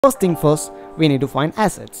First thing first, we need to find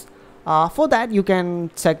assets. For that, you can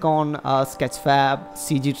check on Sketchfab,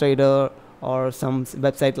 CG Trader, or some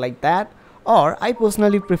website like that. Or I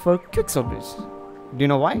personally prefer Quicksilbridge. Do you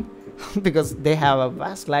know why? Because they have a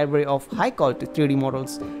vast library of high quality 3D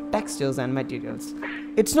models, textures and materials.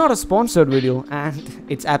 It's not a sponsored video and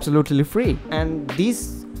it's absolutely free. And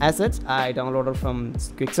these assets I downloaded from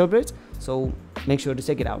Quicksilbridge, so make sure to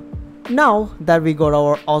check it out. Now that we got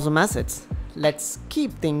our awesome assets, let's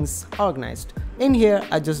keep things organized. In here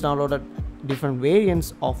I just downloaded different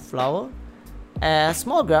variants of flower, a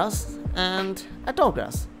small grass and a tall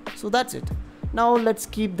grass. So that's it. Now let's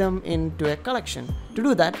keep them into a collection. To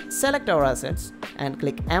do that, select our assets and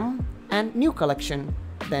click M and new collection,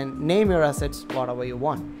 then name your assets whatever you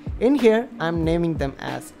want. In here I'm naming them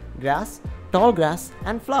as grass, tall grass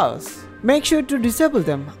and flowers. Make sure to disable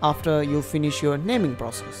them after you finish your naming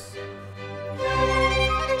process.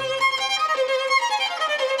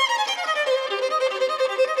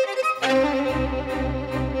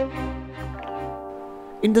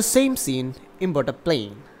 In the same scene, import a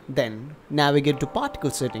plane, then navigate to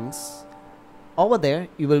particle settings. Over there,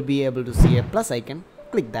 you will be able to see a plus icon,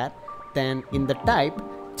 click that, then in the type,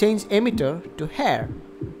 change emitter to hair.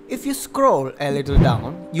 If you scroll a little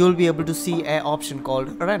down, you will be able to see an option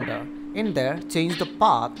called render. In there, change the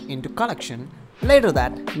path into collection. Later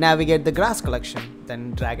that, navigate the grass collection,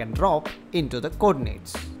 then drag and drop into the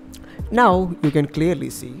coordinates. Now you can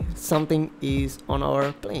clearly see something is on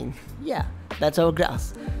our plane. Yeah, that's our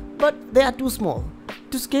grass, but they are too small.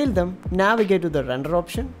 To scale them, navigate to the render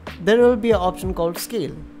option. There will be an option called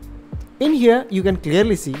scale. In here you can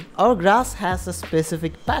clearly see our grass has a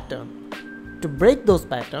specific pattern. To break those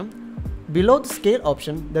patterns, below the scale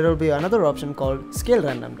option there will be another option called scale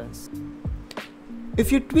randomness.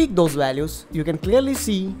 If you tweak those values, you can clearly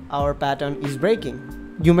see our pattern is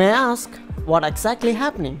breaking. You may ask, what exactly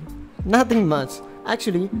happening? Nothing much.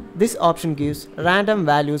 Actually, this option gives random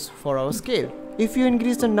values for our scale. If you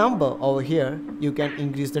increase the number over here, you can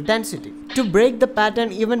increase the density. To break the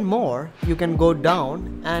pattern even more, you can go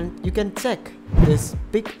down and you can check this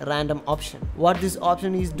pick random option. What this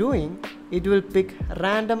option is doing, it will pick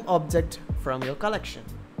random object from your collection.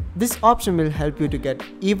 This option will help you to get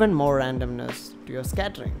even more randomness to your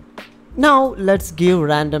scattering. Now let's give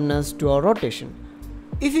randomness to our rotation.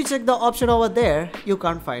 If you check the option over there, you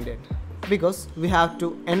can't find it because we have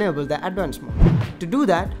to enable the advanced mode. To do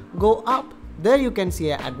that, go up. There you can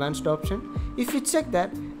see an advanced option. If you check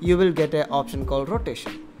that, you will get an option called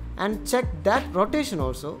rotation. And check that rotation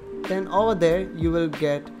also. Then over there, you will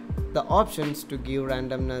get the options to give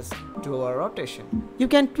randomness to our rotation. You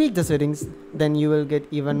can tweak the settings, then you will get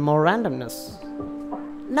even more randomness.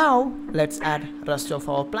 Now let's add rest of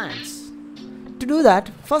our plants. To do that,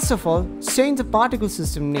 first of all, change the particle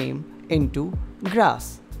system name into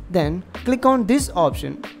grass. Then click on this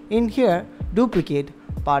option. In here, duplicate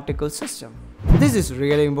particle system. This is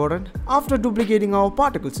really important. After duplicating our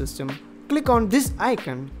particle system, click on this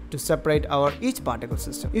icon to separate our each particle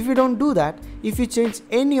system. If you don't do that, if you change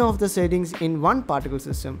any of the settings in one particle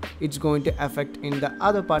system, it's going to affect in the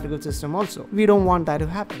other particle system also. We don't want that to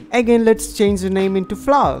happen. Again, let's change the name into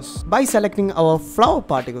flowers. By selecting our flower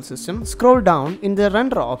particle system, scroll down in the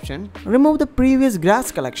render option, remove the previous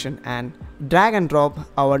grass collection and drag and drop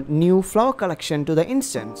our new flower collection to the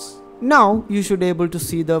instance. Now you should be able to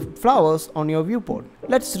see the flowers on your viewport.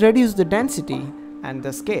 Let's reduce the density and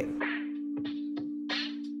the scale.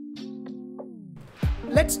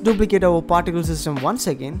 Let's duplicate our particle system once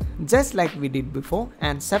again, just like we did before,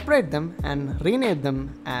 and separate them and rename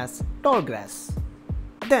them as tall grass.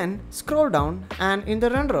 Then scroll down and in the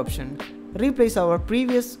render option, replace our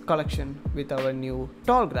previous collection with our new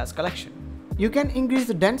tall grass collection. You can increase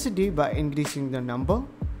the density by increasing the number.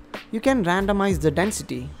 You can randomize the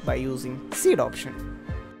density by using seed option.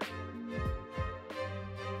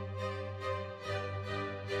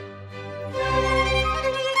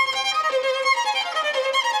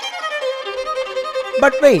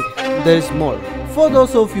 But wait, there is more. For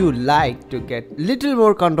those of you like to get little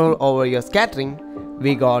more control over your scattering,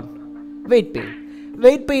 we got weight paint.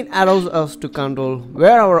 Weight paint allows us to control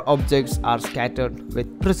where our objects are scattered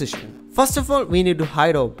with precision. First of all, we need to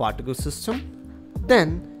hide our particle system.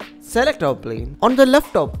 Then select our plane. On the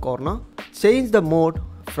left top corner, change the mode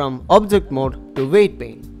from object mode to weight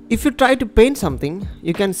paint. If you try to paint something,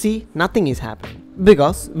 you can see nothing is happening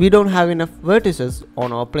because we don't have enough vertices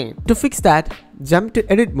on our plane. To fix that, jump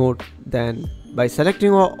to edit mode, then by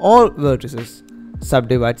selecting all vertices,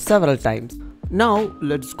 subdivide several times. Now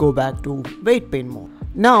let's go back to weight paint mode.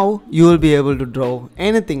 Now you will be able to draw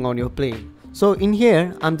anything on your plane. So in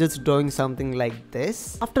here, I'm just drawing something like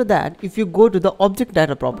this. After that, if you go to the object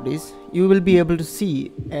data properties, you will be able to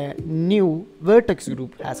see a new vertex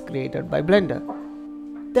group has created by Blender.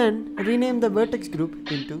 Then rename the vertex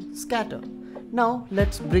group into scatter. Now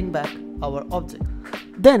let's bring back our object.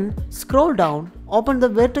 Then scroll down, open the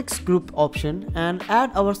vertex group option and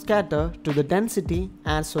add our scatter to the density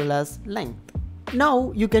as well as length.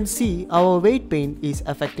 Now you can see our weight pane is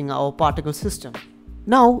affecting our particle system.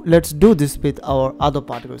 Now let's do this with our other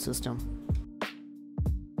particle system.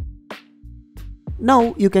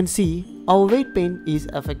 Now you can see our weight pane is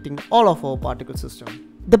affecting all of our particle system.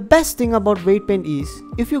 The best thing about weight pane is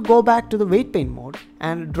if you go back to the weight pane mode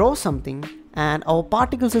and draw something, and our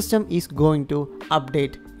particle system is going to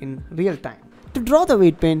update in real time. To draw the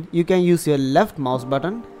weight pane, you can use your left mouse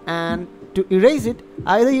button, and to erase it,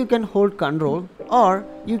 either you can hold Ctrl or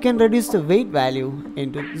you can reduce the weight value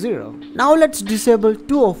into 0. Now let's disable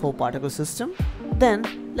 2 of our particle system.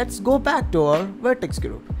 Then let's go back to our vertex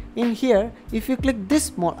group. In here, if you click this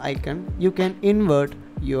small icon, you can invert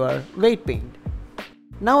your weight pane.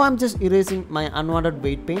 Now I'm just erasing my unwanted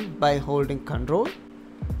weight pane by holding Ctrl.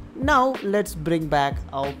 Now let's bring back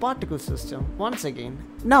our particle system once again.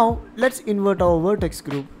 Now let's invert our vertex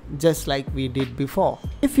group just like we did before.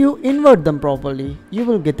 If you invert them properly, you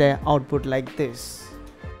will get an output like this.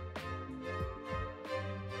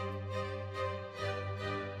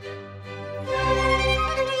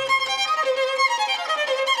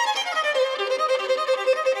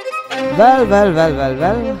 Well,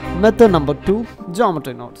 method number 2,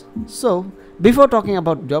 geometry nodes. So before talking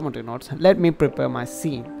about geometry nodes, let me prepare my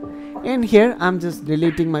scene. In here, I'm just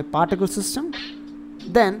deleting my particle system.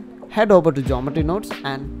 Then head over to geometry nodes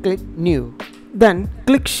and click new. Then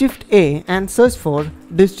click Shift A and search for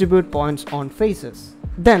distribute points on faces.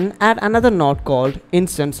 Then add another node called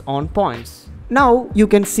instance on points. Now you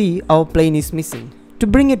can see our plane is missing. To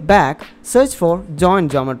bring it back, search for join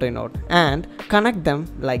geometry node and connect them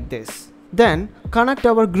like this. Then connect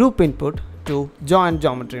our group input to join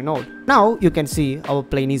geometry node. Now you can see our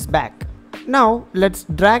plane is back. Now let's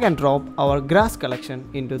drag and drop our grass collection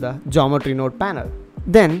into the geometry node panel.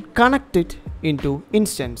 Then connect it into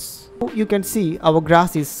instance. You can see our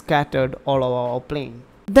grass is scattered all over our plane.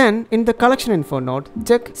 Then in the collection info node,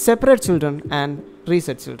 check separate children and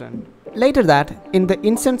reset children. Later that, in the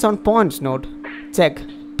instance on points node, check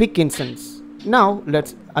pick instance. Now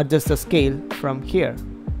let's adjust the scale from here.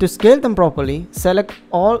 To scale them properly, select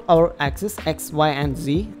all our axes X, Y and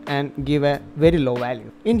Z and give a very low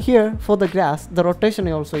value. In here, for the grass, the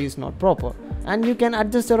rotation also is not proper and you can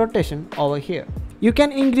adjust the rotation over here. You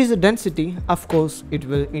can increase the density, of course it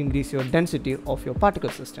will increase your density of your particle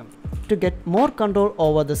system. To get more control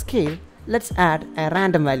over the scale, let's add a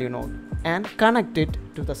random value node and connect it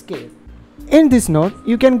to the scale. In this node,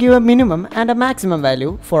 you can give a minimum and a maximum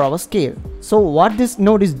value for our scale. So what this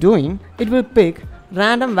node is doing, it will pick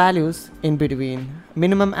random values in between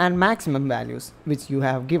minimum and maximum values which you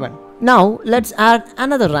have given. Now let's add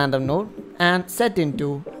another random node and set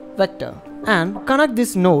into vector and connect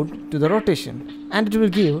this node to the rotation, and it will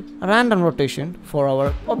give a random rotation for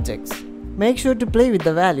our objects. Make sure to play with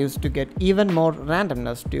the values to get even more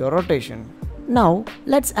randomness to your rotation. Now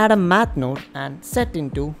let's add a math node and set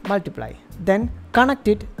into multiply. Then connect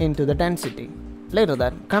it into the density. Later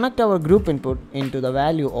that, connect our group input into the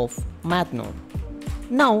value of math node.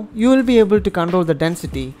 Now you will be able to control the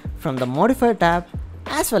density from the modifier tab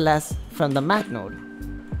as well as from the math node.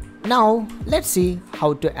 Now let's see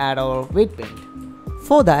how to add our weight pane.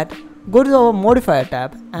 For that, go to our modifier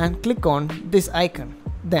tab and click on this icon.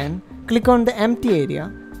 Then click on the empty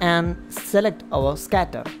area and select our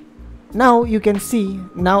scatter. Now you can see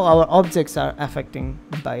now our objects are affecting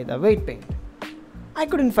by the weight pane. I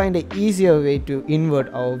couldn't find an easier way to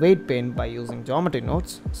invert our weight pane by using geometry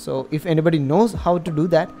nodes. So if anybody knows how to do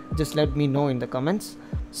that, just let me know in the comments.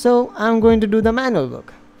 So I'm going to do the manual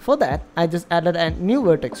work. For that, I just added a new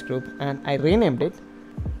vertex group and I renamed it.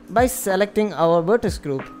 By selecting our vertex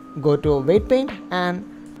group, go to a weight pane and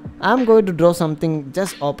I'm going to draw something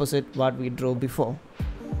just opposite what we drew before.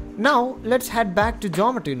 Now let's head back to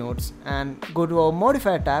geometry nodes and go to our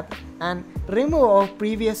modifier tab and remove our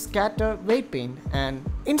previous scatter weight pane, and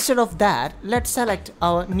instead of that, let's select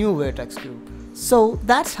our new vertex group. So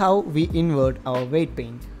that's how we invert our weight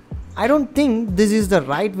pane. I don't think this is the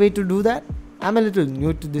right way to do that. I'm a little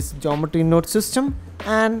new to this geometry node system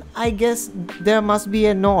and I guess there must be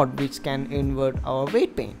a node which can invert our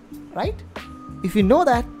weight pane, right? If you know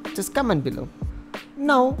that, just comment below.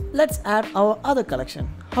 Now let's add our other collection.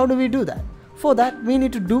 How do we do that? For that, we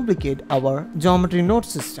need to duplicate our geometry node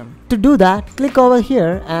system. To do that, click over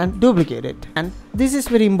here and duplicate it. And this is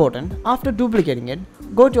very important. After duplicating it,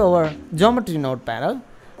 go to our geometry node panel.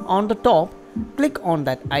 On the top, click on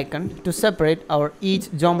that icon to separate our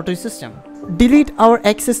each geometry system. Delete our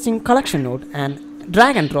existing collection node and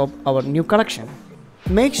drag and drop our new collection.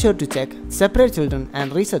 Make sure to check separate children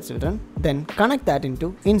and reset children, then connect that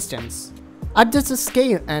into instance. Adjust the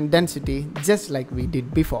scale and density just like we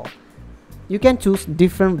did before. You can choose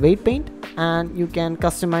different weight paint and you can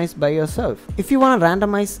customize by yourself. If you want to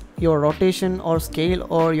randomize your rotation or scale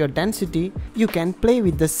or your density, you can play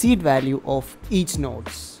with the seed value of each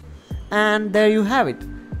nodes. And there you have it.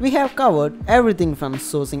 We have covered everything from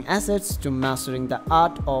sourcing assets to mastering the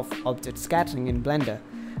art of object scattering in Blender.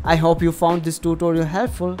 I hope you found this tutorial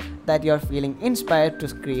helpful, that you are feeling inspired to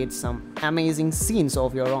create some amazing scenes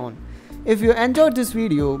of your own. If you enjoyed this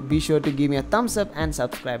video, be sure to give me a thumbs up and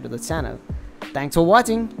subscribe to the channel. Thanks for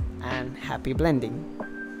watching and happy blending.